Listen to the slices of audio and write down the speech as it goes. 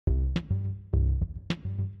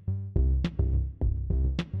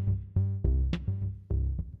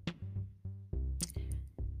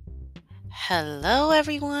Hello,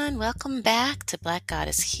 everyone. Welcome back to Black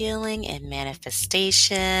Goddess Healing and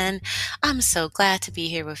Manifestation. I'm so glad to be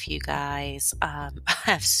here with you guys. I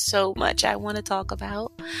have so much I want to talk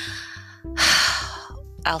about.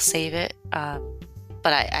 I'll save it.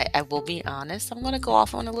 But I will be honest. I'm going to go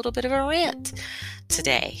off on a little bit of a rant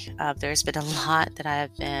today. There's been a lot that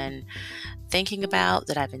I've been thinking about,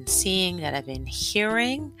 that I've been seeing, that I've been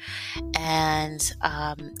hearing. And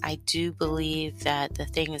I do believe that the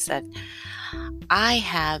things that I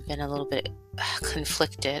have been a little bit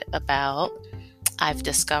conflicted about, I've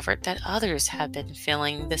discovered that others have been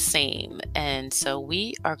feeling the same. And so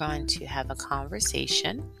we are going to have a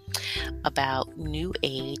conversation about New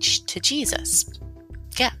Age to Jesus.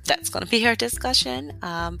 Yeah, that's going to be our discussion.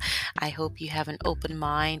 I hope you have an open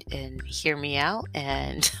mind and hear me out.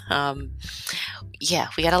 And we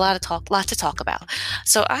got a lot to talk about.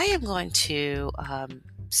 So I am going to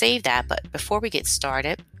save that. But before we get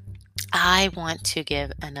started, I want to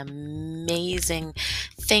give an amazing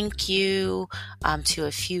thank you to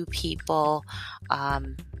a few people.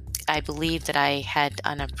 I believe that I had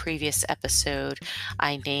on a previous episode,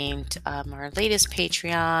 I named our latest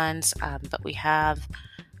Patreons, but we have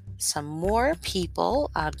some more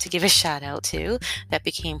people to give a shout out to that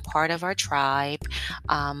became part of our tribe.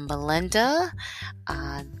 Melinda,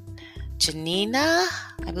 Janina,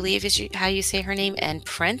 I believe is how you say her name, and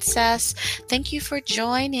Princess. Thank you for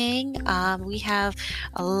joining. We have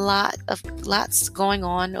lots going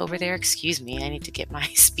on over there. Excuse me, I need to get my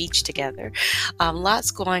speech together.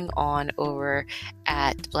 Lots going on over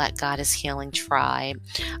at Black Goddess Healing Tribe.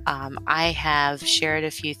 I have shared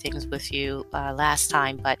a few things with you last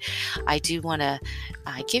time, but I do want to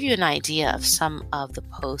give you an idea of some of the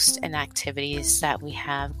posts and activities that we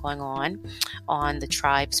have going on the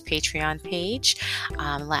tribe's Patreon page.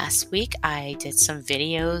 Last week, I did some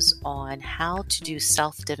videos on how to do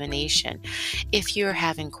self-divination. If you're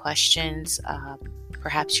having questions,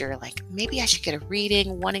 perhaps you're like, maybe I should get a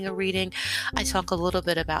reading, wanting a reading. I talk a little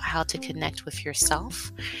bit about how to connect with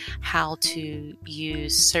yourself, how to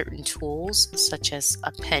use certain tools such as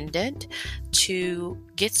a pendant to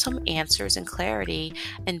get some answers and clarity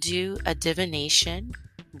and do a divination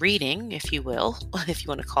reading, if you will, if you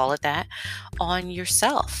want to call it that, on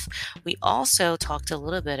yourself. We also talked a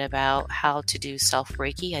little bit about how to do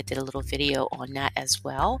self-Reiki. I did a little video on that as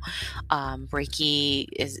well. Reiki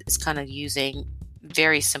is kind of using,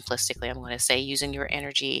 very simplistically, I'm going to say, using your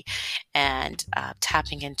energy and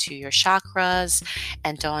tapping into your chakras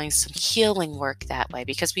and doing some healing work that way,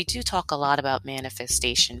 because we do talk a lot about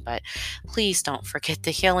manifestation, but please don't forget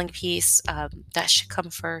the healing piece. That should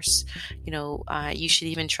come first. You should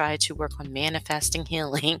even try to work on manifesting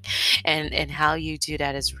healing, and how you do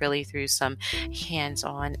that is really through some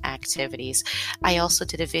hands-on activities. I also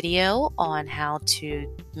did a video on how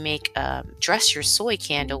to dress your soy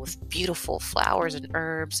candle with beautiful flowers and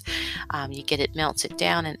herbs. You get it melted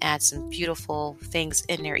down and add some beautiful things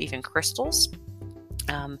in there, even crystals,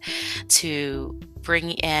 to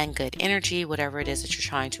bring in good energy, whatever it is that you're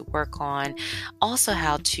trying to work on. Also,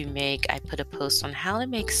 I put a post on how to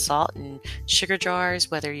make salt and sugar jars,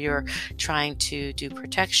 whether you're trying to do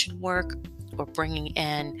protection work or bringing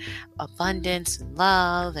in abundance and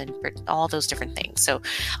love and all those different things. So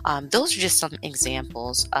those are just some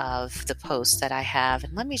examples of the posts that I have.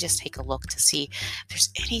 And let me just take a look to see if there's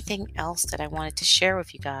anything else that I wanted to share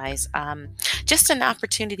with you guys. Just an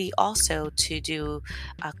opportunity also to do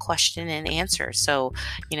a question and answer. So,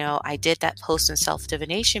 I did that post in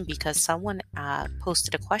self-divination because someone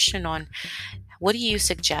posted a question on, what do you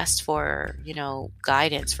suggest for,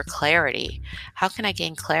 guidance, for clarity? How can I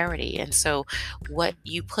gain clarity? And so what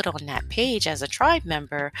you put on that page as a tribe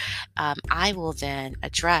member, I will then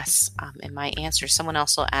address in my answer. Someone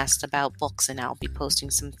also asked about books, and I'll be posting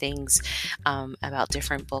some things about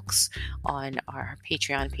different books on our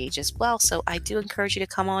Patreon page as well. So I do encourage you to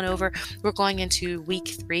come on over. We're going into week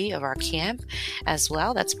 3 of our camp as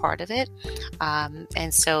well. That's part of it.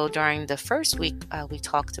 And so during the first week, we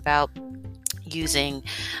talked about using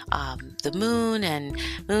the moon and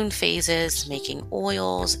moon phases, making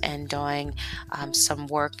oils, and doing some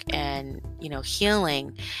work and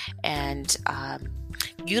healing, and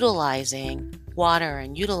utilizing water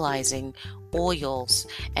and utilizing oils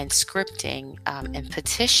and scripting and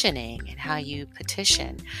petitioning, and how you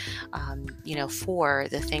petition for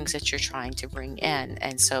the things that you're trying to bring in.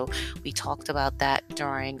 And so we talked about that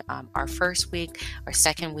during our first week. Our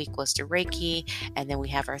second week was the Reiki, and then we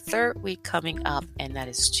have our third week coming up, and that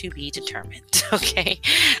is to be determined. Okay.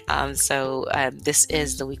 So this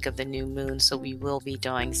is the week of the new moon, so we will be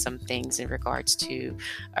doing some things in regards to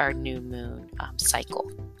our new moon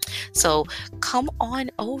cycle. So come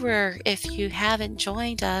on over if you haven't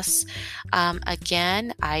joined us,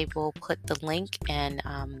 again, I will put the link in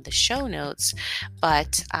the show notes.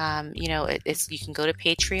 But it's you can go to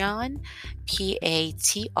Patreon, patreon.com,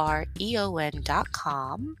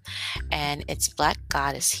 and it's Black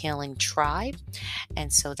Goddess Healing Tribe.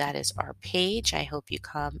 And so that is our page. I hope you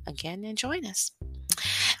come again and join us.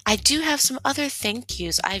 I do have some other thank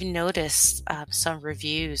yous. I've noticed some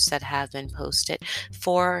reviews that have been posted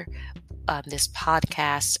for this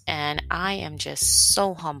podcast, and I am just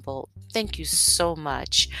so humbled. Thank you so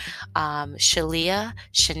much. Shalia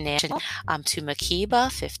Chanel, to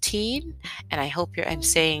Makiba 15, and I hope I'm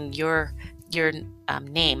saying your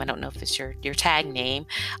name. I don't know if it's your tag name.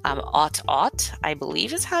 Ot, I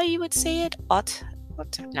believe is how you would say it. Ot.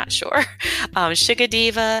 I'm not sure. Sugar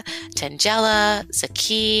Diva, Tangela,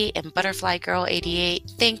 Zaki, and Butterfly Girl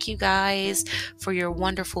 88. Thank you guys for your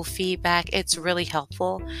wonderful feedback. It's really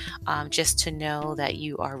helpful just to know that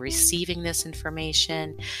you are receiving this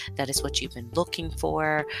information. That is what you've been looking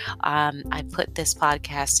for. I put this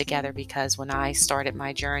podcast together because when I started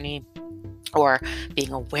my journey, or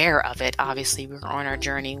being aware of it, obviously we were on our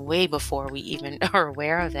journey way before we even are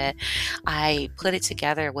aware of it. I put it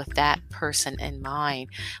together with that person in mind,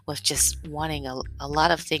 with just wanting a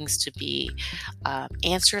lot of things to be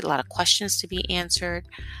answered, a lot of questions to be answered,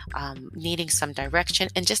 needing some direction,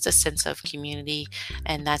 and just a sense of community.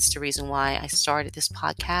 And that's the reason why I started this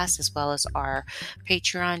podcast, as well as our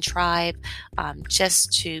Patreon tribe,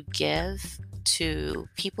 just to give to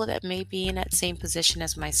people that may be in that same position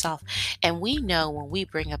as myself. And we know when we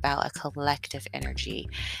bring about a collective energy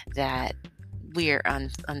that we are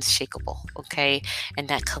unshakable, okay? And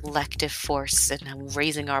that collective force and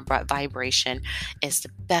raising our vibration is the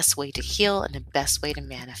best way to heal and the best way to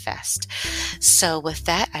manifest. So with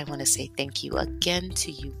that, I want to say thank you again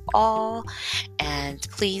to you all. And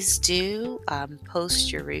please do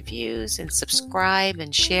post your reviews and subscribe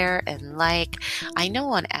and share and like. I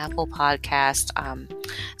know on Apple Podcast,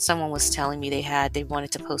 someone was telling me they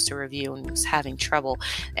wanted to post a review and was having trouble.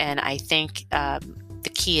 And I think the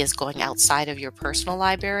key is going outside of your personal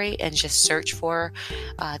library and just search for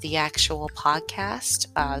the actual podcast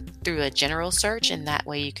through a general search, and that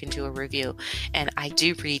way you can do a review. And I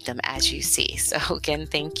do read them as you see. So again,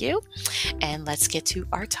 thank you. And let's get to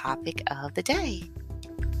our topic of the day.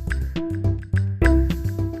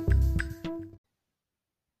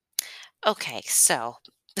 Okay, so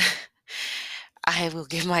I will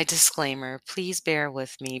give my disclaimer. Please bear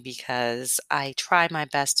with me because I try my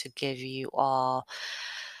best to give you all,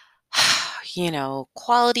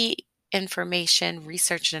 quality information,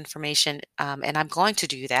 research information, and I'm going to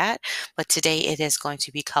do that. But today it is going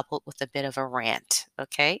to be coupled with a bit of a rant.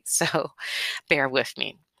 Okay, so bear with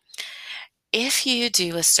me. If you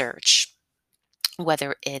do a search,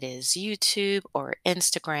 whether it is YouTube or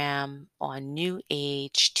Instagram, on New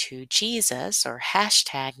Age to Jesus or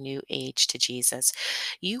hashtag New Age to Jesus,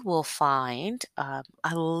 you will find a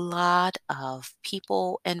lot of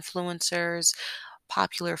people, influencers,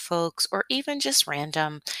 popular folks, or even just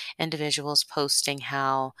random individuals posting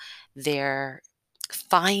how their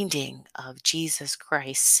finding of Jesus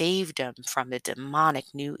Christ saved them from the demonic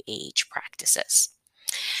New Age practices.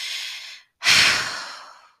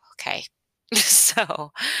 Okay.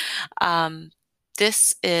 So,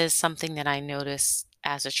 this is something that I noticed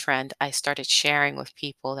as a trend. I started sharing with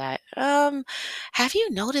people that, have you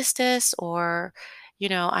noticed this? Or,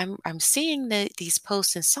 I'm seeing these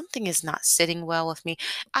posts and something is not sitting well with me.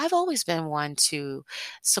 I've always been one to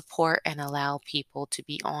support and allow people to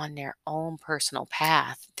be on their own personal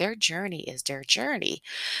path. Their journey is their journey.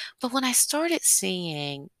 But when I started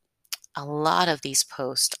seeing a lot of these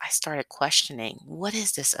posts, I started questioning, what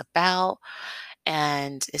is this about?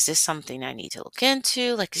 And is this something I need to look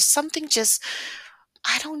into? Like, is something just,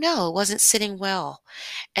 I don't know, it wasn't sitting well.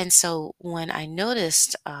 And so when I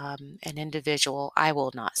noticed an individual, I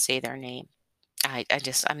will not say their name.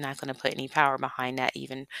 I'm not going to put any power behind that,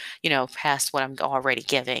 even, past what I'm already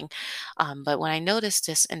giving. But when I noticed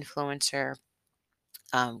this influencer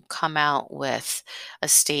come out with a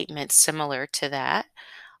statement similar to that,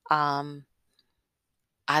 um,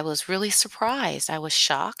 I was really surprised. I was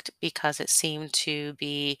shocked because it seemed to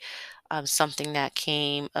be something that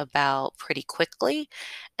came about pretty quickly,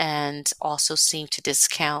 and also seemed to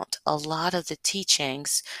discount a lot of the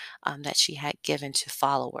teachings that she had given to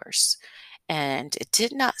followers. And it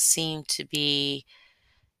did not seem to be,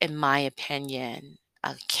 in my opinion,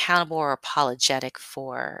 accountable or apologetic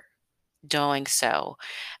for doing so,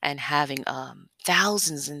 and having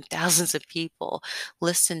thousands and thousands of people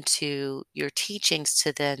listen to your teachings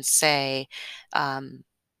to then say,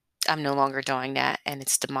 I'm no longer doing that and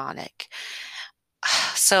it's demonic.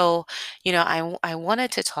 So, I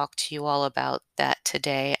wanted to talk to you all about that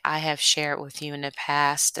today. I have shared with you in the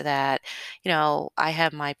past that, I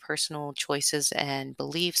have my personal choices and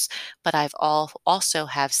beliefs, but also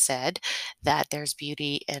have said that there's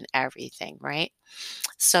beauty in everything, right?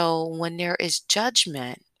 So when there is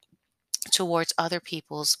judgment towards other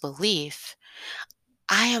people's belief,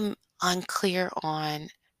 I am unclear on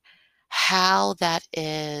how that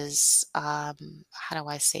is, how do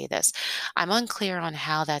I say this? I'm unclear on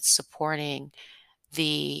how that's supporting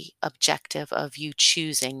the objective of you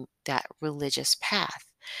choosing that religious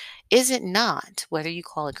path. Is it not? Whether you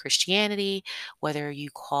call it Christianity, whether you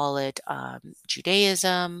call it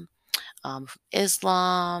Judaism,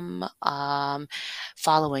 Islam,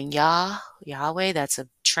 following Yahweh, that's a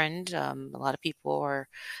trend a lot of people are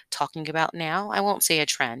talking about now. I won't say a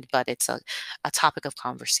trend, but it's a topic of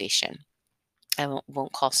conversation. I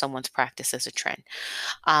won't call someone's practice as a trend.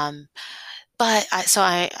 Um, but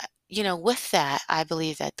with that, I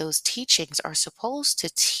believe that those teachings are supposed to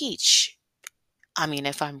teach. I mean,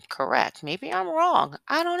 if I'm correct, maybe I'm wrong.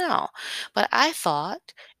 I don't know. But I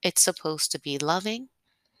thought it's supposed to be loving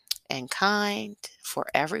and kind for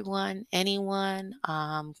everyone, anyone.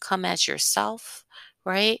 Come as yourself,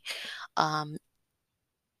 right? Um,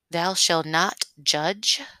 thou shalt not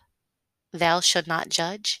judge. Thou shalt not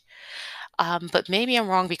judge. But maybe I'm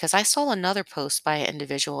wrong because I saw another post by an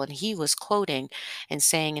individual and he was quoting and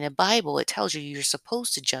saying in the Bible, it tells you you're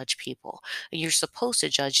supposed to judge people. You're supposed to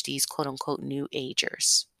judge these quote unquote new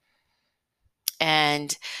agers.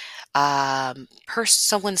 And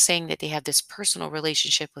someone saying that they have this personal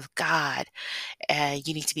relationship with God,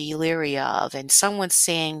 you need to be leery of. And someone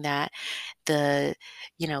saying that the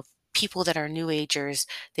you know people that are new agers,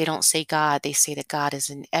 they don't say God, they say that God is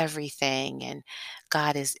in everything, and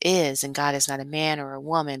God is and God is not a man or a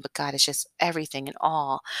woman, but God is just everything and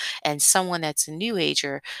all. And someone that's a new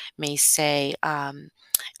ager may say,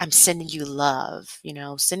 I'm sending you love,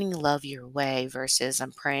 sending love your way versus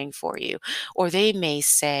I'm praying for you. Or they may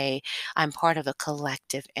say, I'm part of a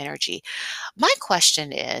collective energy. My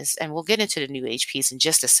question is, and we'll get into the new age piece in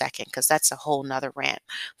just a second because that's a whole nother rant.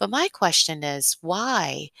 But my question is,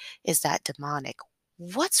 why is that demonic?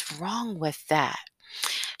 What's wrong with that?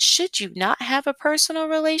 Should you not have a personal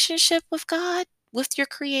relationship with God, with your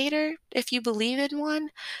creator, if you believe in one?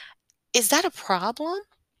 Is that a problem?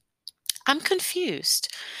 I'm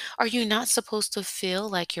confused. Are you not supposed to feel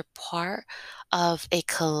like you're part of a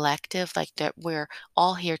collective, like that we're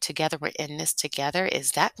all here together, we're in this together?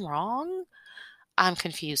 Is that wrong? I'm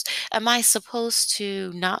confused. Am I supposed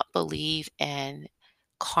to not believe in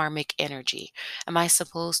karmic energy? Am I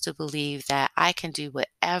supposed to believe that I can do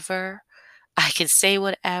whatever, I can say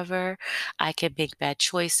whatever, I can make bad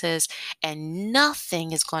choices, and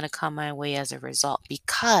nothing is going to come my way as a result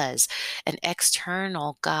because an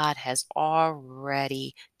external God has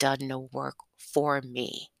already done the work for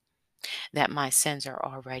me, that my sins are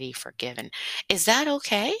already forgiven? Is that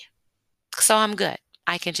okay? So I'm good.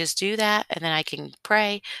 I can just do that and then I can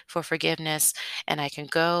pray for forgiveness and I can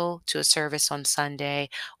go to a service on Sunday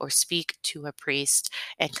or speak to a priest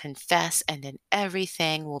and confess, and then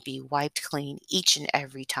everything will be wiped clean each and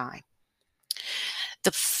every time.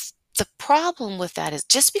 The problem with that is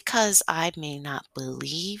just because I may not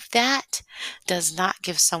believe that does not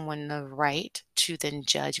give someone the right to then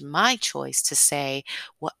judge my choice to say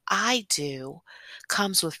what I do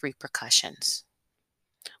comes with repercussions.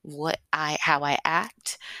 How I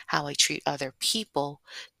act, how I treat other people,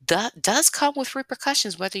 does come with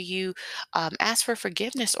repercussions, whether you ask for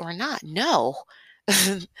forgiveness or not. No,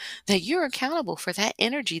 that you're accountable for that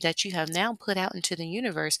energy that you have now put out into the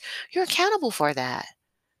universe. You're accountable for that,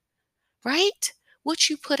 right? What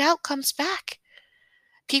you put out comes back.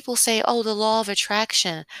 People say, oh, the law of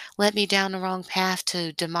attraction led me down the wrong path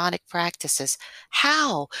to demonic practices.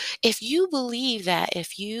 How? If you believe that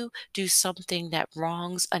if you do something that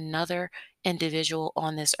wrongs another individual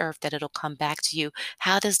on this earth, that it'll come back to you,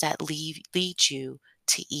 how does that lead you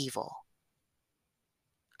to evil?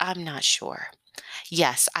 I'm not sure.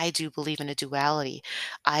 Yes, I do believe in a duality.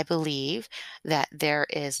 I believe that there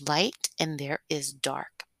is light and there is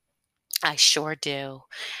dark. I sure do.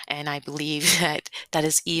 And I believe that that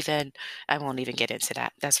is even, I won't even get into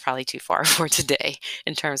that. That's probably too far for today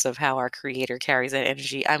in terms of how our creator carries that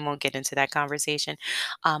energy. I won't get into that conversation.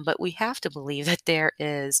 But we have to believe that there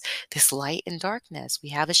is this light and darkness. We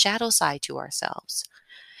have a shadow side to ourselves.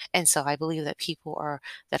 And so I believe that people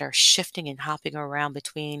that are shifting and hopping around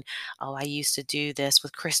between, oh, I used to do this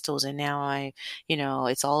with crystals and now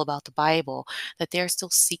it's all about the Bible, that they're still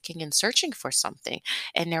seeking and searching for something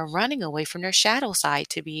and they're running away from their shadow side,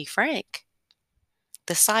 to be frank.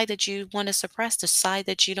 the side that you want to suppress, the side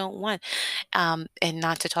that you don't want. And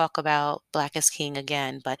not to talk about Black is King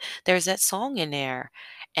again, but there's that song in there,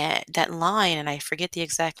 and that line, and I forget the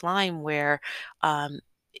exact line where um,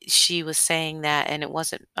 she was saying that, and it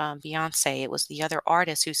wasn't Beyonce, it was the other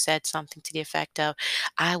artist who said something to the effect of,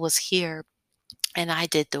 I was here and I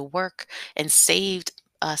did the work and saved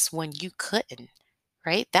us when you couldn't.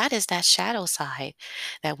 Right? That is that shadow side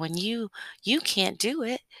that when you can't do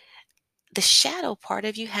it, the shadow part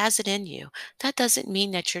of you has it in you. That doesn't mean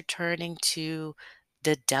that you're turning to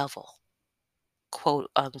the devil, quote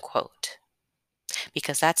unquote,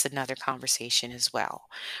 because that's another conversation as well.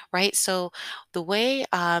 Right? So the way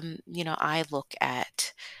I look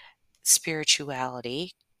at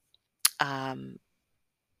spirituality, um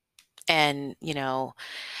and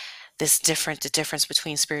the difference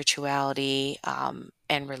between spirituality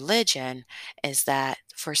and religion is that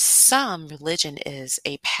for some, religion is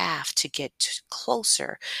a path to get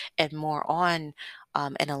closer and more on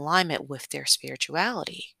in alignment with their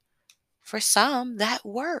spirituality. For some, that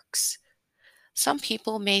works. Some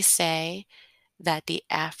people may say that the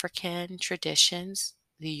African traditions,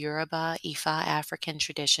 the Yoruba, Ifa African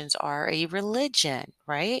traditions, are a religion,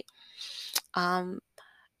 right? Um,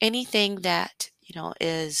 Anything that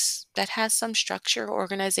is that has some structure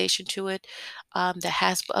organization to it, that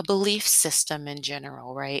has a belief system in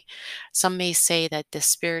general, right? Some may say that the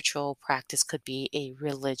spiritual practice could be a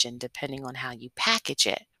religion depending on how you package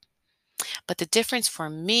it, but the difference for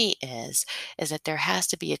me is that there has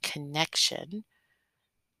to be a connection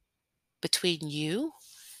between you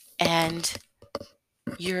and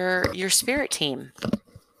your spirit team,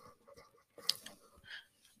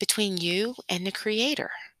 between you and the creator.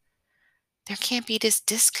 There can't be this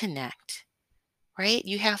disconnect, right?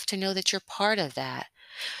 You have to know that you're part of that.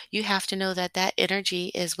 You have to know that that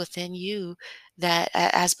energy is within you, that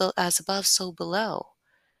as above, so below.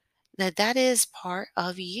 That is part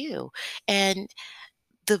of you, and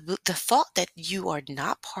the thought that you are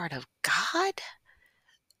not part of God.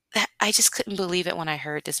 That I just couldn't believe it when I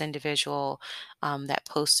heard this individual that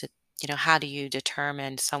posted. How do you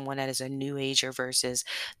determine someone that is a New Ager versus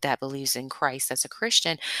that believes in Christ as a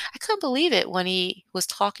Christian? I couldn't believe it when he was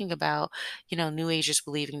talking about, New Agers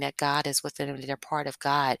believing that God is within them, they're part of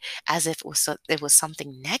God, as if it was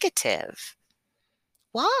something negative.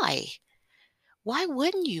 Why? Why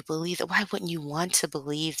wouldn't you believe that? Why wouldn't you want to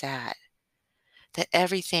believe that? That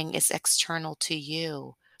everything is external to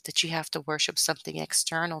you, that you have to worship something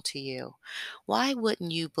external to you. Why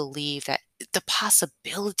wouldn't you believe that the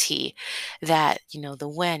possibility that, the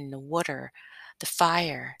wind, the water, the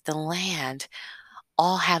fire, the land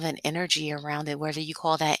all have an energy around it, whether you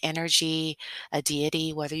call that energy a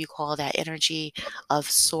deity, whether you call that energy of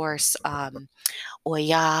source,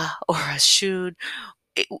 Oya or a Shun,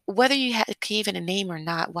 whether you can even a name or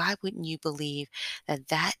not, why wouldn't you believe that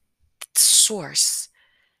that source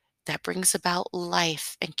that brings about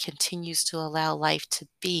life and continues to allow life to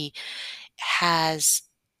be has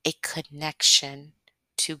a connection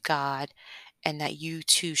to God, and that you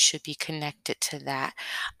too should be connected to that?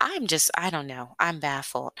 I don't know. I'm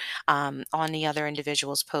baffled. On the other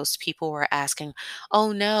individual's post, people were asking,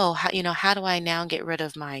 oh no, how do I now get rid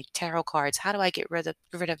of my tarot cards? How do I get rid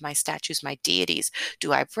of my statues, my deities?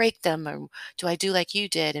 Do I break them, or do I do like you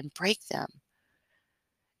did and break them?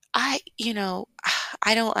 I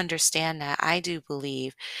don't understand that. I do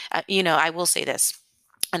believe, I will say this,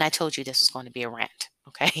 and I told you this was going to be a rant.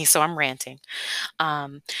 Okay, so I'm ranting.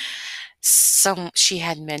 Um, she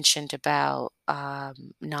had mentioned about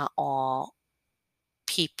not all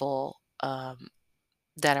people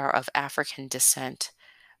that are of African descent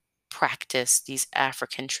practice these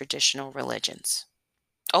African traditional religions.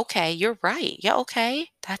 Okay, you're right. Yeah, okay,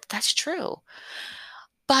 that's true.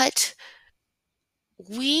 But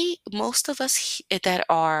most of us that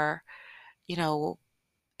are, you know,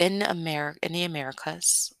 in the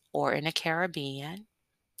Americas or in the Caribbean,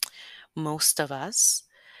 most of us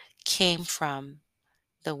came from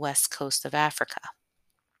the west coast of Africa.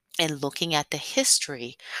 And looking at the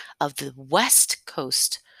history of the west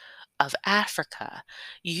coast of Africa,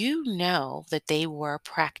 you know that they were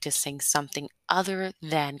practicing something other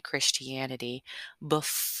than Christianity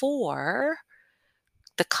before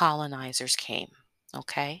the colonizers came.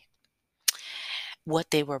 Okay?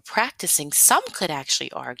 What they were practicing, some could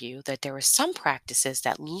actually argue that there were some practices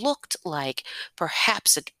that looked like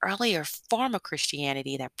perhaps an earlier form of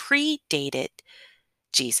Christianity that predated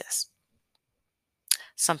Jesus.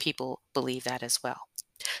 Some people believe that as well.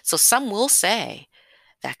 So some will say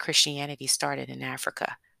that Christianity started in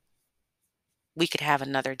Africa. we could have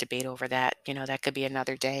another debate over that. That could be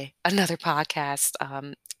another day, another podcast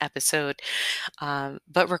episode.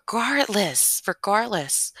 But regardless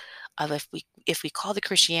of if we call the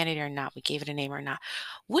Christianity or not, we gave it a name or not,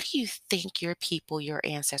 what do you think your people, your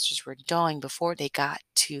ancestors were doing before they got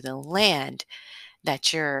to the land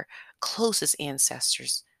that your closest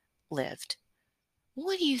ancestors lived?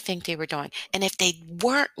 What do you think they were doing? And if they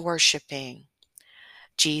weren't worshiping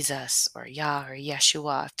Jesus or Yah or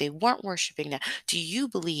Yeshua, if they weren't worshiping that, do you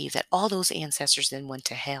believe that all those ancestors then went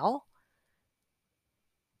to hell?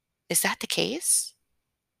 Is that the case?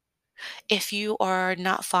 If you are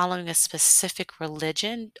not following a specific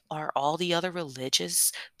religion, are all the other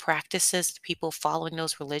religious practices, people following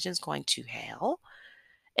those religions going to hell?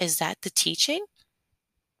 Is that the teaching?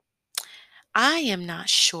 I am not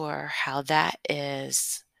sure how that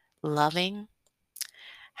is loving,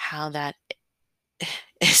 how that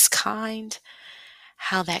is kind,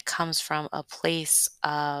 how that comes from a place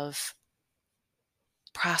of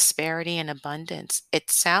prosperity and abundance.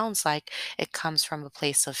 It sounds like it comes from a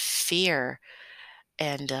place of fear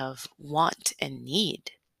and of want and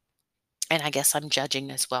need. And I guess I'm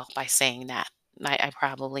judging as well by saying that. I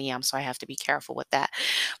probably am, so I have to be careful with that.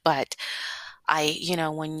 But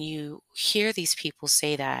when you hear these people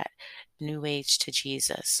say that new age to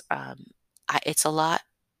Jesus, it's a lot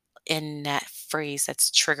in that phrase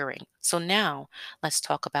that's triggering. So now let's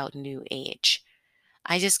talk about new age.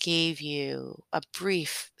 I just gave you a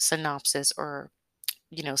brief synopsis or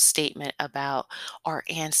statement about our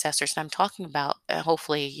ancestors. And I'm talking about,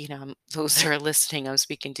 hopefully, those that are listening, I'm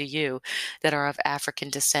speaking to you that are of African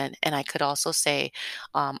descent. And I could also say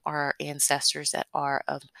our ancestors that are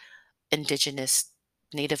of indigenous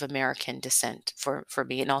Native American descent for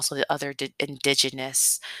me, and also the other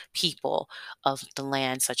indigenous people of the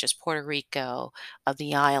land, such as Puerto Rico, of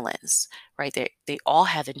the islands, right? They all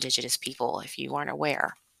have indigenous people, if you aren't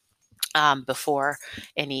aware, before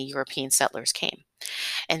any European settlers came.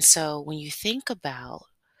 And so when you think about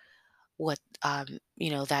what,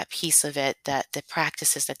 that piece of it, that the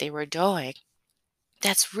practices that they were doing,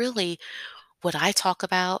 that's really what I talk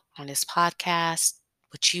about on this podcast,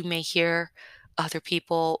 what you may hear other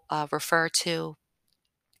people refer to.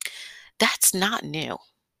 That's not new.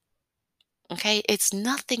 Okay. It's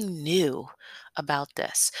nothing new about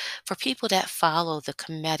this. For people that follow the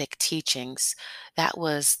Kemetic teachings, that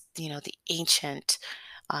was, the ancient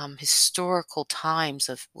historical times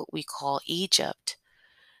of what we call Egypt.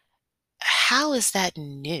 How is that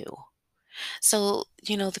new? So,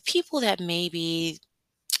 the people that maybe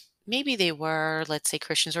they were, let's say,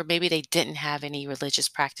 Christians, or maybe they didn't have any religious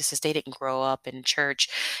practices. They didn't grow up in church.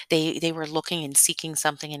 They were looking and seeking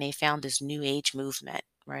something, and they found this new age movement,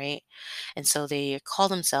 right? And so they call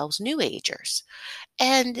themselves new agers.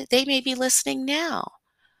 And they may be listening now,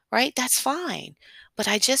 right? That's fine. But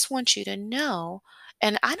I just want you to know,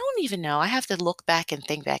 and I don't even know, I have to look back and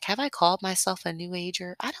think back. Have I called myself a new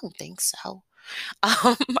ager? I don't think so.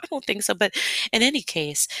 I don't think so. But in any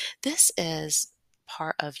case, this is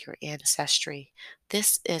part of your ancestry.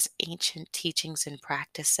 This is ancient teachings and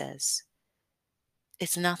practices.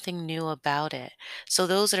 It's nothing new about it. So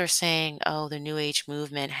those that are saying, "Oh, the New Age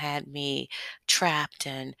movement had me trapped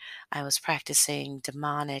and I was practicing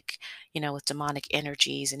demonic, with demonic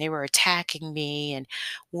energies and they were attacking me," and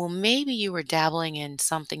well, maybe you were dabbling in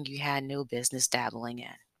something you had no business dabbling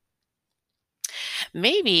in.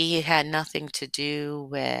 Maybe it had nothing to do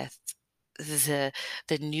with the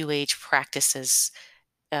the New Age practices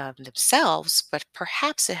themselves, but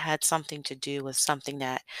perhaps it had something to do with something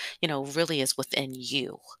that really is within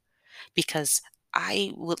you. Because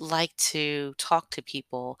I would like to talk to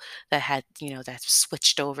people that had that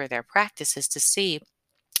switched over their practices to see,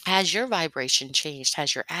 has your vibration changed?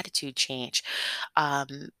 Has your attitude changed?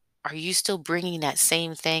 Um, are you still bringing that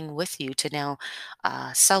same thing with you to now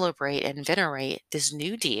celebrate and venerate this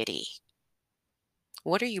new deity?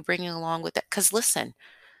 What are you bringing along with that? Because listen,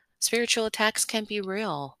 spiritual attacks can be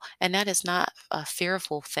real, and that is not a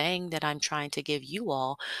fearful thing that I'm trying to give you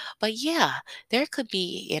all. But yeah, there could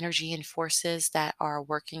be energy and forces that are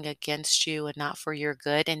working against you and not for your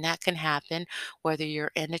good, and that can happen whether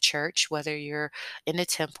you're in a church, whether you're in a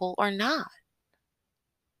temple or not.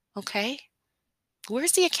 Okay?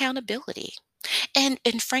 Where's the accountability? And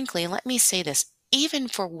frankly, let me say this, even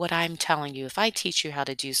for what I'm telling you, if I teach you how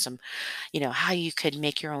to do some, how you could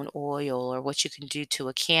make your own oil or what you can do to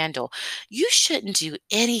a candle, you shouldn't do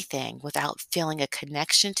anything without feeling a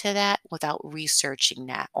connection to that, without researching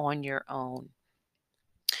that on your own.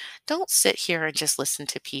 Don't sit here and just listen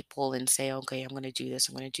to people and say, okay, I'm going to do this,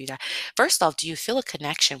 I'm going to do that. First off, do you feel a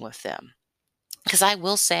connection with them? Because I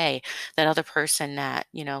will say that other person that,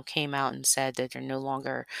 came out and said that they're no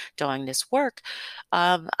longer doing this work,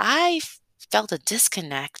 felt a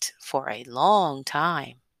disconnect for a long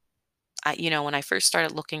time. When I first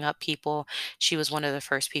started looking up people, she was one of the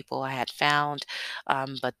first people I had found.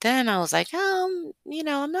 But then I was like, I'm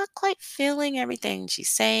not quite feeling everything she's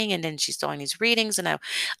saying. And then she's doing these readings, and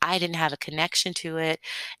I didn't have a connection to it.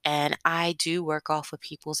 And I do work off of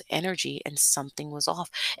people's energy, and something was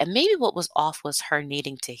off. And maybe what was off was her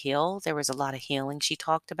needing to heal. There was a lot of healing she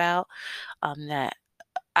talked about, that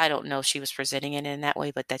I don't know if she was presenting it in that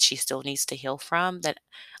way, but that she still needs to heal from, that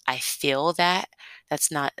I feel that.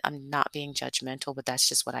 I'm not being judgmental, but that's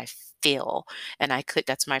just what I feel. And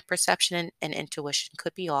that's my perception, and intuition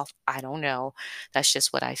could be off. I don't know. That's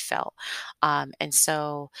just what I felt. And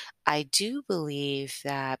so I do believe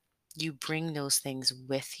that you bring those things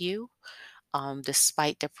with you,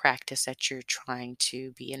 despite the practice that you're trying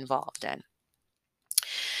to be involved in.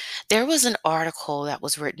 There was an article that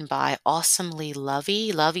was written by Awesomely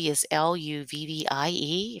Lovey. Lovey is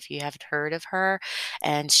Luvvie, if you haven't heard of her.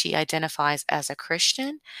 And she identifies as a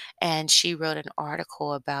Christian. And she wrote an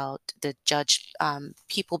article about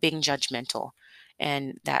people being judgmental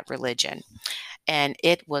in that religion. And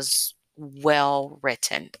it was well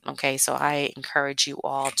written. Okay, so I encourage you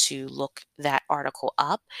all to look that article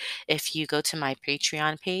up. If you go to my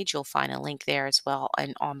Patreon page, you'll find a link there as well,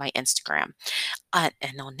 and on my Instagram.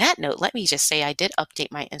 And on that note, let me just say I did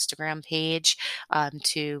update my Instagram page,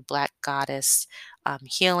 to Black Goddess,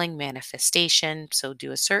 Healing Manifestation. So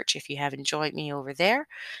do a search if you haven't joined me over there.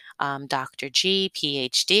 Dr. G,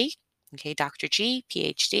 PhD. Okay, Dr. G,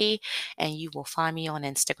 PhD, and you will find me on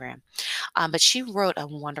Instagram. But she wrote a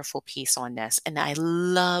wonderful piece on this, and I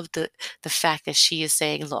love the fact that she is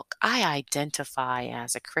saying, "Look, I identify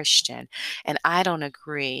as a Christian, and I don't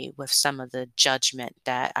agree with some of the judgment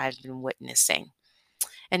that I've been witnessing."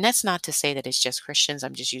 And that's not to say that it's just Christians.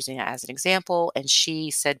 I'm just using it as an example. And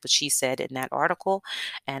she said what she said in that article,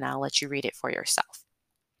 and I'll let you read it for yourself.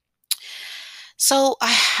 So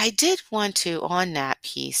I did want to, on that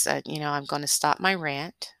piece, I'm going to stop my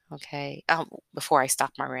rant. Okay. Before I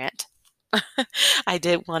stop my rant, I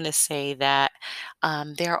did want to say that,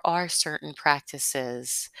 there are certain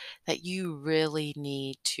practices that you really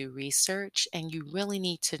need to research, and you really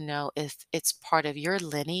need to know if it's part of your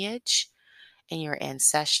lineage and your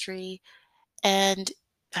ancestry. And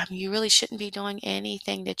you really shouldn't be doing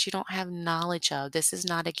anything that you don't have knowledge of. This is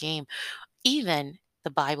not a game. Even the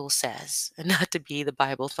Bible says, and not to be the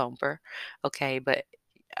Bible thumper, okay, but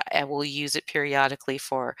I will use it periodically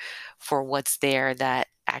for what's there that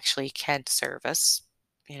actually can serve us.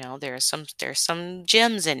 There's some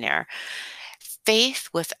gems in there. Faith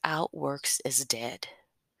without works is dead.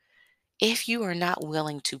 If you are not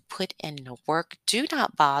willing to put in the work, do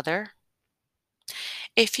not bother.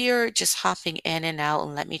 If you're just hopping in and out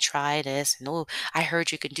and let me try this, and oh, I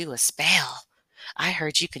heard you can do a spell. I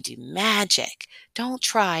heard you can do magic. Don't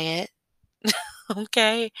try it.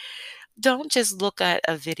 Okay. Don't just look at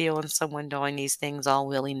a video on someone doing these things all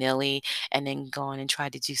willy nilly and then go on and try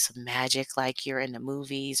to do some magic like you're in the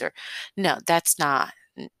movies, or no, no, that's not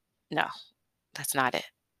it.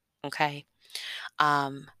 Okay.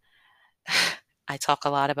 Um, I talk a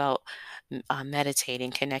lot about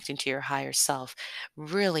meditating, connecting to your higher self,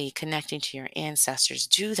 really connecting to your ancestors.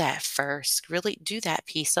 Do that first. Really do that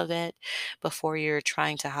piece of it before you're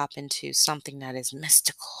trying to hop into something that is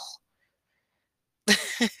mystical.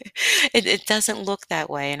 It doesn't look that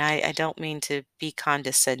way, and I don't mean to be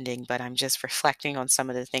condescending, but I'm just reflecting on some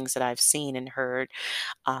of the things that I've seen and heard,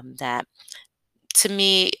 that to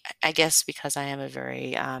me, I guess because I am a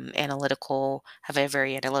very, have a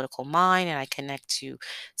very analytical mind, and I connect to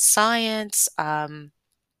science, and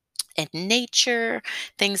nature,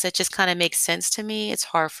 things that just kinda make sense to me, it's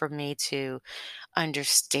hard for me to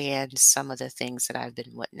understand some of the things that I've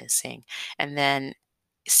been witnessing. And then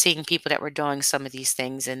seeing people that were doing some of these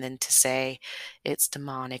things, and then to say it's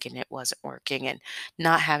demonic and it wasn't working, and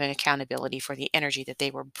not having accountability for the energy that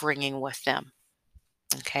they were bringing with them.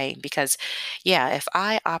 Okay, because yeah, if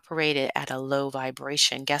I operated at a low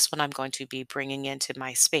vibration, guess what I'm going to be bringing into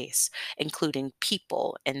my space, including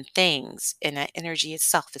people and things, and that energy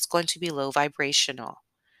itself is going to be low vibrational.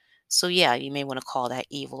 So yeah, you may want to call that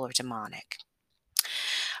evil or demonic.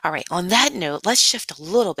 All right, on that note, let's shift a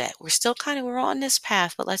little bit. We're on this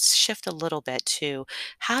path, but let's shift a little bit to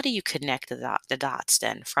how do you connect the dots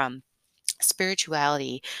then from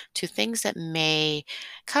spirituality to things that may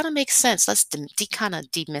kind of make sense. Let's kind of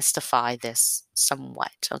demystify this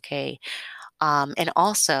somewhat, okay? And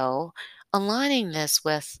also aligning this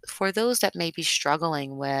with, for those that may be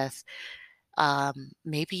struggling with,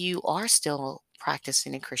 maybe you are still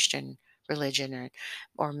practicing a Christian religion,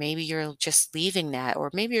 or maybe you're just leaving that, or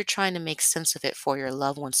maybe you're trying to make sense of it for your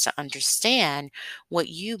loved ones to understand what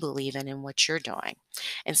you believe in and what you're doing.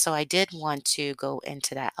 And so I did want to go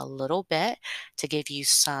into that a little bit to give you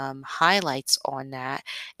some highlights on that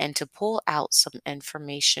and to pull out some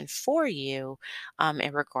information for you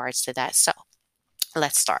in regards to that. So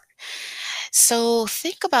let's start. So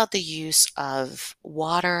think about the use of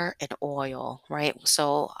water and oil, right?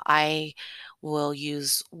 So I will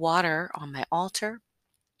use water on my altar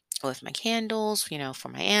with my candles, for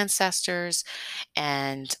my ancestors.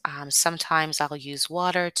 And sometimes I'll use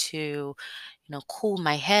water to, cool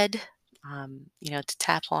my head. To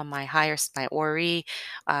tap on my ori,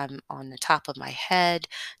 on the top of my head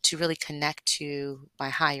to really connect to my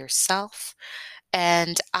higher self.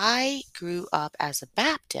 And I grew up as a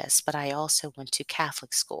Baptist, but I also went to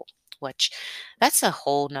Catholic school, which that's a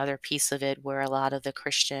whole nother piece of it where a lot of the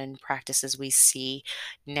Christian practices we see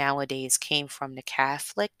nowadays came from the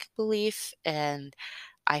Catholic belief. And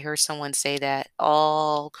I heard someone say that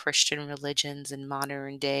all Christian religions in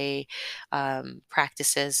modern day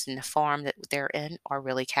practices in the form that they're in are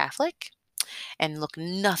really Catholic and look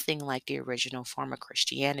nothing like the original form of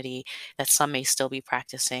Christianity that some may still be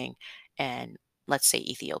practicing in, let's say,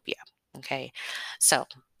 Ethiopia. Okay, so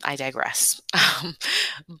I digress.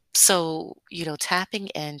 Tapping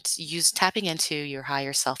into your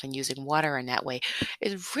higher self and using water in that way,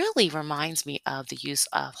 it really reminds me of the use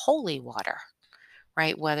of holy water,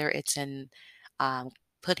 right? Whether it's in um,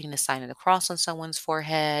 putting the sign of the cross on someone's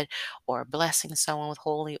forehead or blessing someone with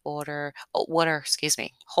holy water,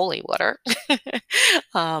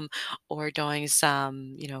 um, or doing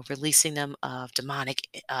some, releasing them of demonic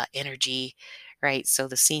energy, right? So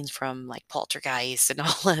the scenes from like Poltergeist and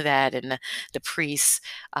all of that, and the priests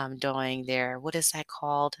doing what is that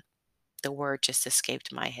called? The word just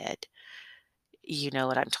escaped my head. You know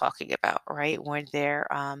what I'm talking about, right? When they're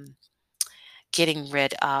getting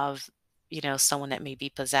rid of, someone that may be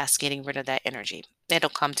possessed, getting rid of that energy. It'll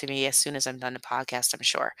come to me as soon as I'm done the podcast, I'm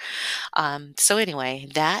sure. So anyway,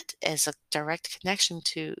 that is a direct connection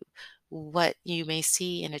to what you may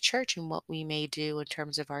see in a church and what we may do in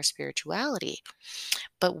terms of our spirituality.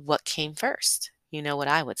 But what came first? You know what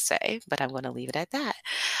I would say, but I'm going to leave it at that.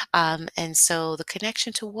 And so the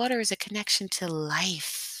connection to water is a connection to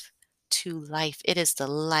life, to life. It is the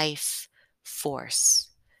life force,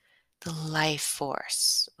 the life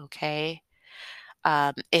force. Okay.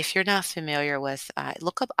 If you're not familiar with,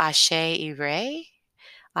 look up Ashe Ire.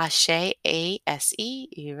 Ashe, Ase,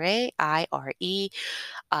 Ire, Ire.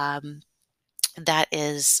 Um, that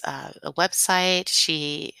is a website.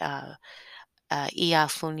 Ia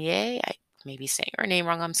Fournier, I may be saying her name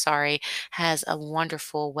wrong, I'm sorry, has a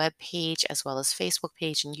wonderful web page as well as Facebook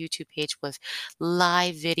page and YouTube page with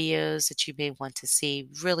live videos that you may want to see.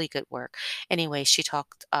 Really good work. Anyway, she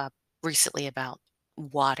talked recently about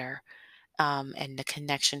water, and the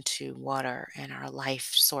connection to water and our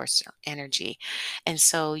life source energy. And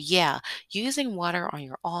so, yeah, using water on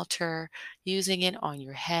your altar, using it on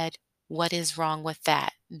your head, what is wrong with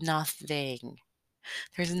that? Nothing.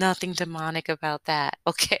 There's nothing demonic about that,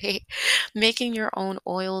 okay? Making your own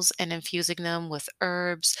oils and infusing them with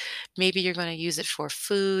herbs. Maybe you're going to use it for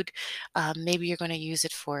food. Maybe you're going to use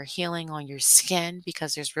it for healing on your skin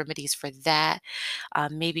because there's remedies for that.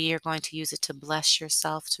 Maybe you're going to use it to bless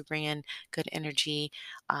yourself, to bring in good energy.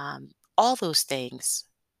 All those things.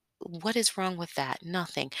 What is wrong with that?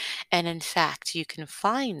 Nothing. And in fact, you can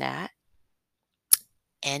find that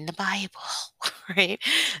in the Bible, right?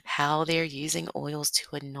 How they're using oils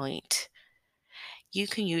to anoint. You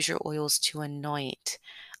can use your oils to anoint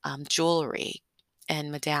jewelry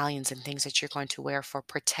and medallions and things that you're going to wear for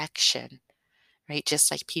protection, right?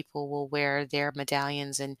 Just like people will wear their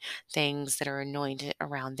medallions and things that are anointed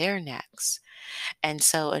around their necks. And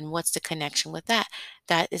what's the connection with that?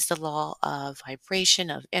 That is the law of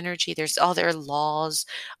vibration, of energy. There's other laws,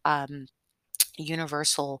 um,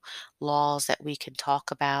 universal laws that we can talk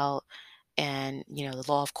about, and the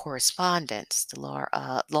law of correspondence, the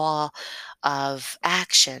law of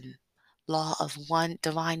action, law of one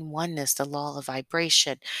divine oneness, the law of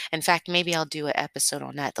vibration. In fact, maybe I'll do an episode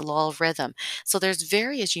on that, the law of rhythm. So there's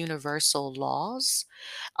various universal laws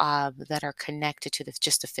that are connected to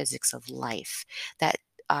just the physics of life that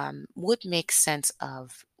would make sense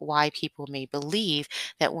of why people may believe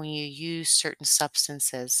that when you use certain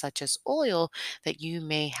substances such as oil, that you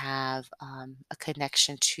may have a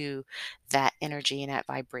connection to that energy and that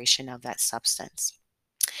vibration of that substance.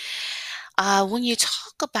 When you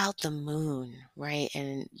talk about the moon, right,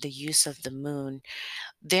 and the use of the moon,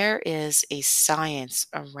 there is a science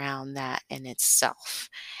around that in itself.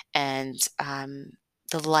 And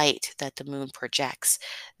the light that the moon projects,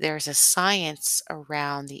 there's a science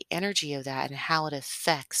around the energy of that and how it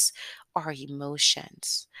affects our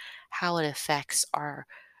emotions, how it affects our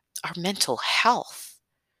mental health,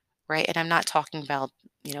 right? And I'm not talking about,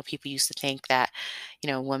 people used to think that,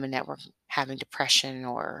 women that were having depression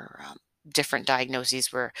or different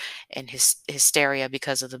diagnoses were in hysteria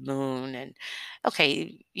because of the moon. And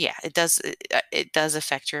okay, yeah, it does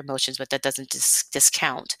affect your emotions, but that doesn't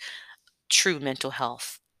discount true mental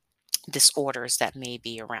health disorders that may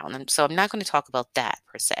be around them. So I'm not going to talk about that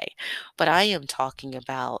per se, but I am talking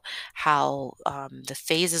about how the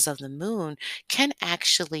phases of the moon can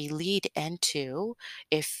actually lead into,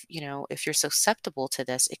 if you're susceptible to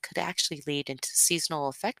this, it could actually lead into seasonal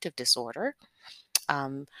affective disorder,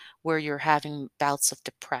 um, where you're having bouts of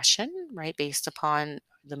depression, right, based upon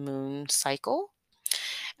the moon cycle,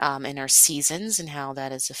 and our seasons and how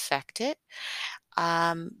that is affected.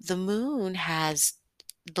 The moon has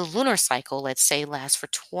the lunar cycle, let's say, lasts for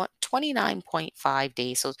 29.5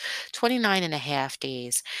 days, so 29 and a half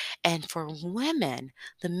days. And for women,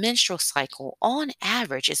 the menstrual cycle on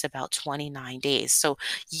average is about 29 days. So,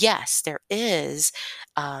 yes, there is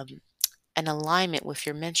um, an alignment with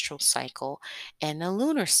your menstrual cycle and the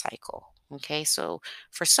lunar cycle. Okay, so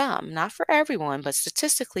for some, not for everyone, but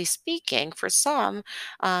statistically speaking, for some,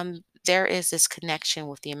 there is this connection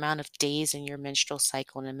with the amount of days in your menstrual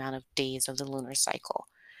cycle and the amount of days of the lunar cycle.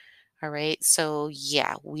 All right, so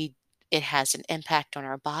yeah, it has an impact on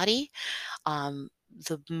our body.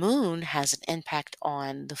 The moon has an impact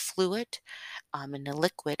on the fluid, and the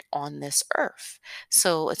liquid on this earth.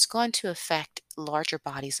 So it's going to affect larger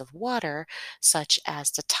bodies of water, such as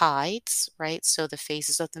the tides, right? So the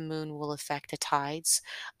phases of the moon will affect the tides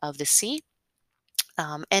of the sea.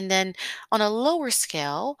 And then on a lower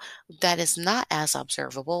scale that is not as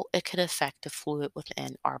observable, it could affect the fluid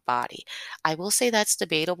within our body. I will say that's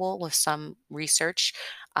debatable with some research.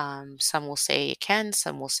 Some will say it can,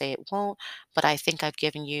 some will say it won't. But I think I've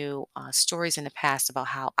given you stories in the past about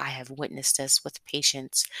how I have witnessed this with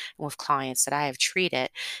patients and with clients that I have treated,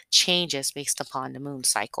 changes based upon the moon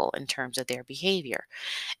cycle in terms of their behavior.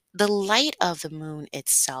 The light of the moon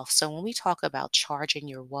itself. So when we talk about charging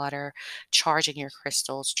your water, charging your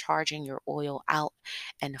crystals, charging your oil out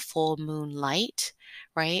in the full moon light,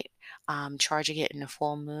 right? Charging it in the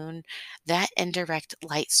full moon, that indirect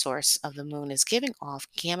light source of the moon is giving off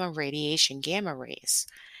gamma radiation, gamma rays,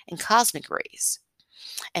 and cosmic rays.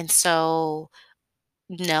 And so,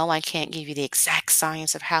 no, I can't give you the exact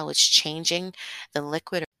science of how it's changing the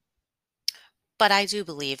liquid, but I do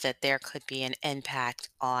believe that there could be an impact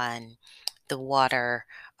on the water,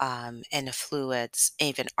 and the fluids,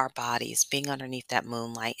 even our bodies, being underneath that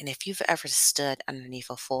moonlight. And if you've ever stood underneath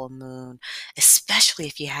a full moon, especially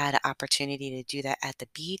if you had an opportunity to do that at the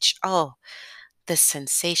beach, oh, the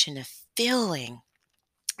sensation of feeling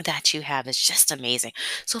that you have is just amazing.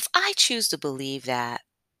 So if I choose to believe that,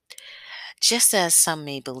 just as some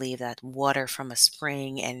may believe that water from a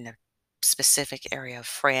spring in a specific area of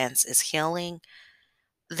France is healing,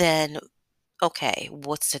 then okay,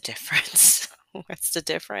 what's the difference? What's the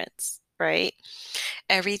difference, right?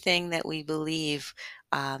 Everything that we believe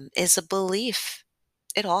is a belief.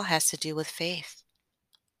 It all has to do with faith.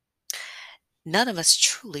 None of us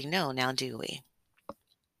truly know now, do we?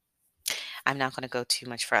 I'm not going to go too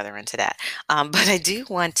much further into that. But I do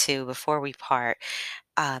want to, before we part,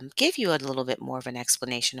 give you a little bit more of an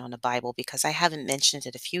explanation on the Bible because I haven't mentioned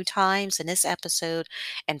it a few times in this episode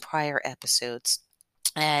and prior episodes.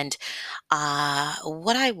 And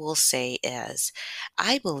what I will say is,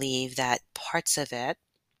 I believe that parts of it,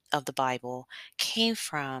 of the Bible, came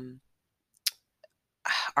from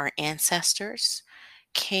our ancestors,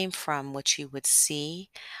 came from what you would see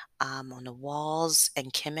on the walls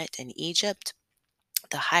in Kemet in Egypt.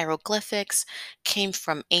 The hieroglyphics came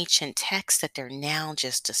from ancient texts that they're now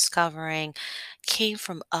just discovering, came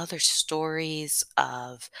from other stories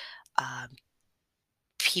of um,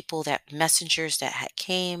 people that messengers that had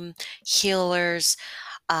came, healers,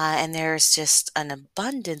 and there's just an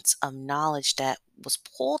abundance of knowledge that was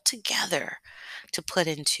pulled together to put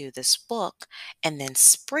into this book and then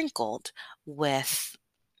sprinkled with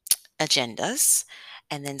agendas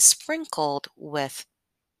and then sprinkled with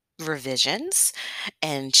revisions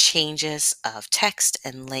and changes of text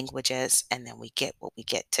and languages, and then we get what we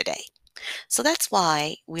get today. So that's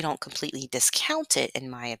why we don't completely discount it, in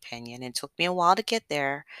my opinion. It took me a while to get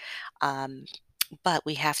there. Um, but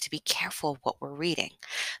we have to be careful of what we're reading.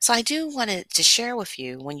 So I do want to share with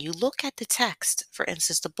you, when you look at the text, for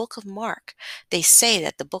instance, the book of Mark, they say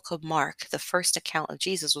that the book of Mark, the first account of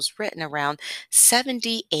Jesus, was written around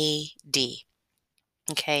 70 AD.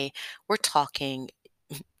 Okay, we're talking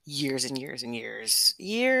years and years and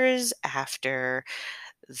years after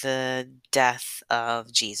the death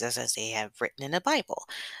of Jesus, as they have written in the Bible.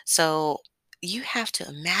 So you have to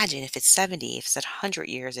imagine, if it's 70, if it's 100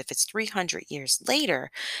 years, if it's 300 years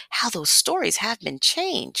later, how those stories have been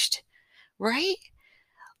changed, right?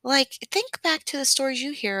 Like, think back to the stories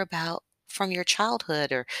you hear about from your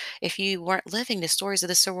childhood, or if you weren't living, the stories of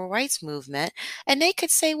the civil rights movement, and they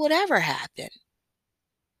could say whatever happened,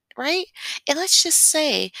 right? And let's just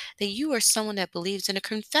say that you are someone that believes in a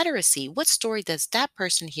confederacy. What story does that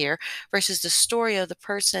person hear versus the story of the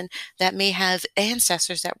person that may have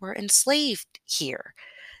ancestors that were enslaved here?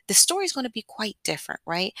 The story is going to be quite different,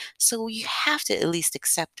 right? So you have to at least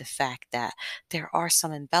accept the fact that there are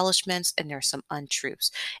some embellishments and there are some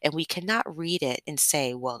untruths. And we cannot read it and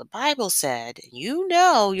say, well, the Bible said, you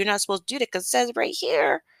know, you're not supposed to do that because it says right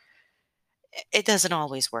here. It doesn't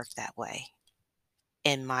always work that way,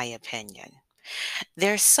 in my opinion.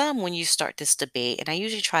 There's some, when you start this debate, and I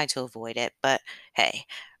usually try to avoid it, but hey,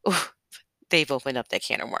 they've opened up that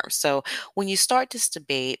can of worms. So when you start this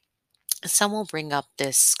debate, some will bring up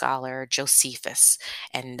this scholar Josephus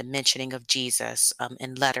and the mentioning of Jesus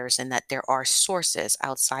in letters, and that there are sources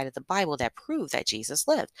outside of the Bible that prove that Jesus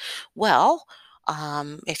lived. Well,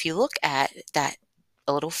 if you look at that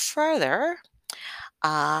a little further,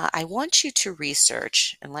 I want you to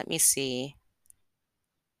research, and let me see.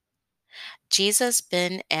 Jesus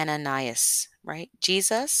ben Ananias, right?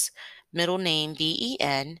 Jesus, middle name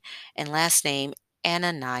Ben, and last name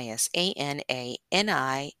Ananias,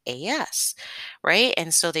 Ananias, right?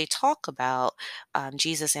 And so they talk about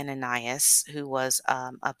Jesus Ananias, who was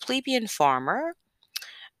a plebeian farmer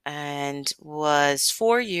and was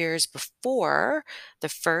 4 years before the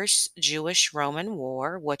first Jewish Roman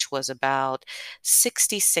War, which was about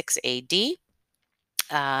 66 AD.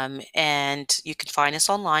 And you can find this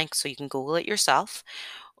online, so you can Google it yourself.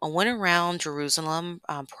 Went around Jerusalem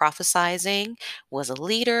prophesizing, was a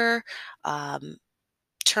leader, um,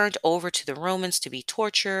 turned over to the Romans to be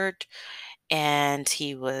tortured, and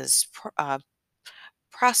he was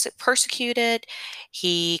persecuted.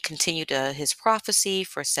 He continued his prophecy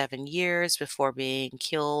for 7 years before being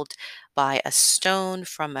killed by a stone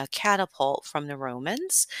from a catapult from the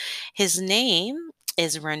Romans. His name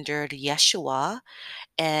is rendered Yeshua,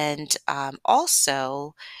 and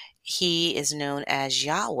also he is known as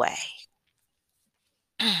Yahweh.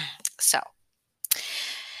 So,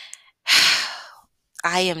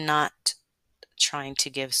 I am not trying to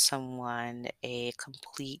give someone a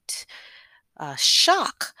complete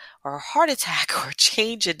shock or a heart attack or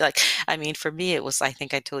change in, like, I mean, for me, it was, I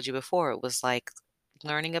think I told you before, it was like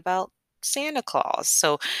learning about Santa Claus.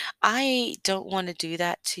 So I don't want to do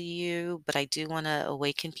that to you, but I do want to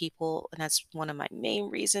awaken people. And that's one of my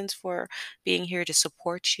main reasons for being here, to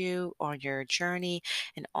support you on your journey,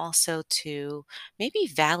 and also to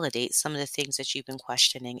maybe validate some of the things that you've been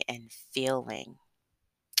questioning and feeling.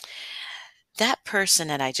 That person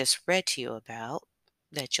that I just read to you about,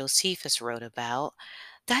 that Josephus wrote about,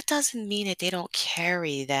 that doesn't mean that they don't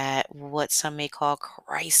carry that, what some may call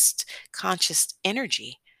Christ conscious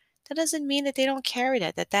energy. That doesn't mean that they don't carry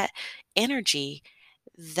that energy,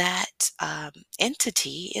 that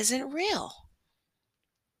entity isn't real.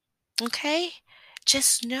 Okay?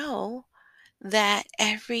 Just know that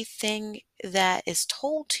everything that is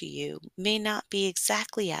told to you may not be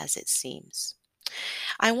exactly as it seems.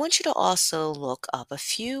 I want you to also look up a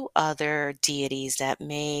few other deities that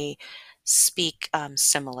may speak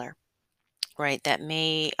similar, right? That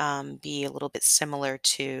may be a little bit similar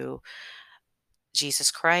to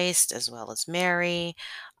Jesus Christ as well as Mary.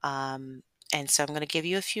 Um, and so I'm going to give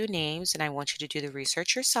you a few names, and I want you to do the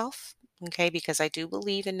research yourself, okay? Because I do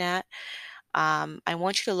believe in that. I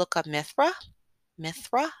want you to look up Mithra,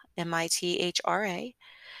 Mithra,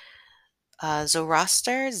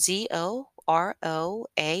 Zoroaster, Zoroaster.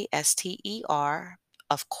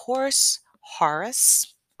 Of course,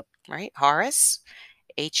 Horus, right? Horus,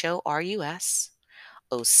 Horus.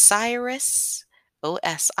 Osiris,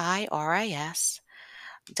 Osiris.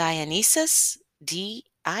 Dionysus, Dionysus.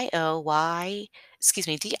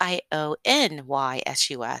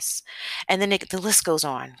 And then the list goes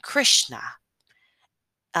on. Krishna,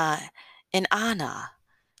 uh, Inanna,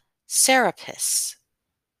 Serapis,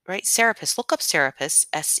 right? Serapis. Look up Serapis,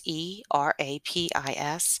 Serapis.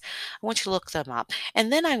 I want you to look them up.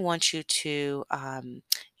 And then I want you to,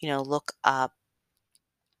 look up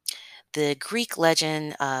the Greek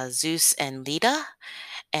legend, Zeus and Leda,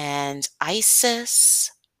 and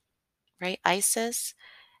Isis, right? Isis.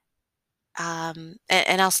 And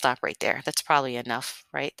I'll stop right there. That's probably enough,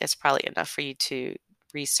 right? That's probably enough for you to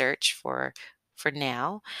research for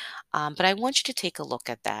now. But I want you to take a look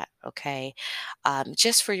at that, okay?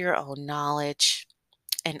 Just for your own knowledge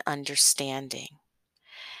and understanding.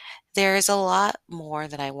 There is a lot more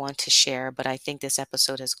that I want to share, but I think this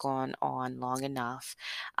episode has gone on long enough.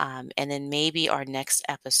 And then maybe our next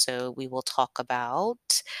episode, we will talk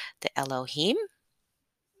about the Elohim,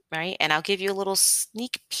 right? And I'll give you a little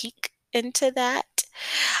sneak peek into that.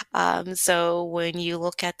 So when you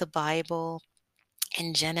look at the Bible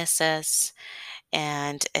in Genesis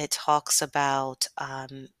and it talks about,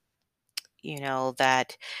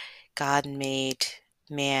 that God made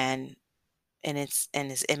man in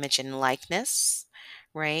his image and likeness,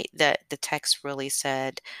 right? That the text really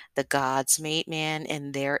said the gods made man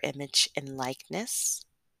in their image and likeness.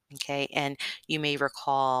 Okay, and you may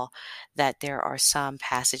recall that there are some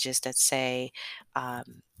passages that say,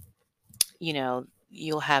 um,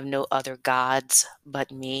 you'll have no other gods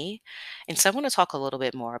but me. And so I want to talk a little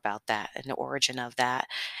bit more about that and the origin of that.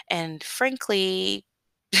 And frankly,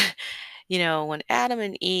 when Adam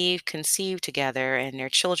and Eve conceived together and their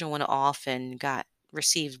children went off and got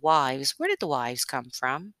received wives, where did the wives come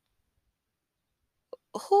from?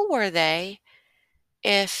 Who were they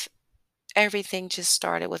if everything just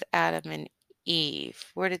started with Adam and Eve?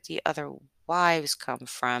 Where did the other wives come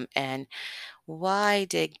from? And why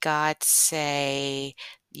did God say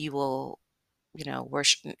you will,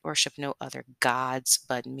 worship no other gods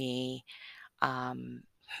but me? Um,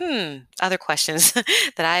 Other questions that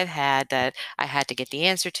I've had that I had to get the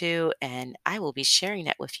answer to, and I will be sharing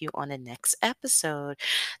that with you on the next episode.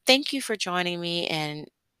 Thank you for joining me, and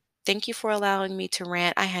thank you for allowing me to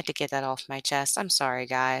rant. I had to get that off my chest. I'm sorry,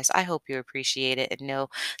 guys. I hope you appreciate it and know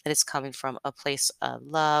that it's coming from a place of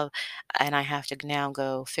love. And I have to now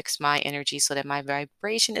go fix my energy so that my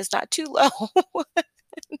vibration is not too low.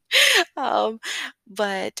 um,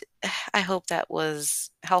 but I hope that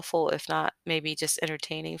was helpful, if not maybe just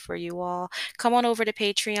entertaining for you all. Come on over to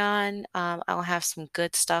Patreon. I'll have some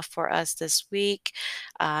good stuff for us this week.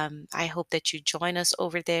 I hope that you join us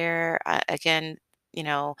over there. Again,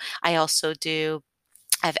 I also do.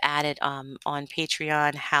 I've added on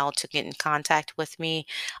Patreon how to get in contact with me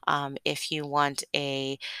if you want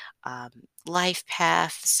a um, life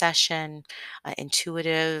path session,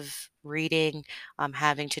 intuitive reading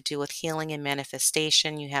having to do with healing and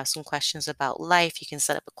manifestation. You have some questions about life. You can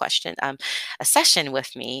set up a session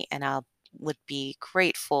with me, and I would be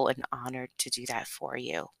grateful and honored to do that for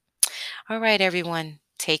you. All right, everyone,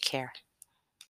 take care.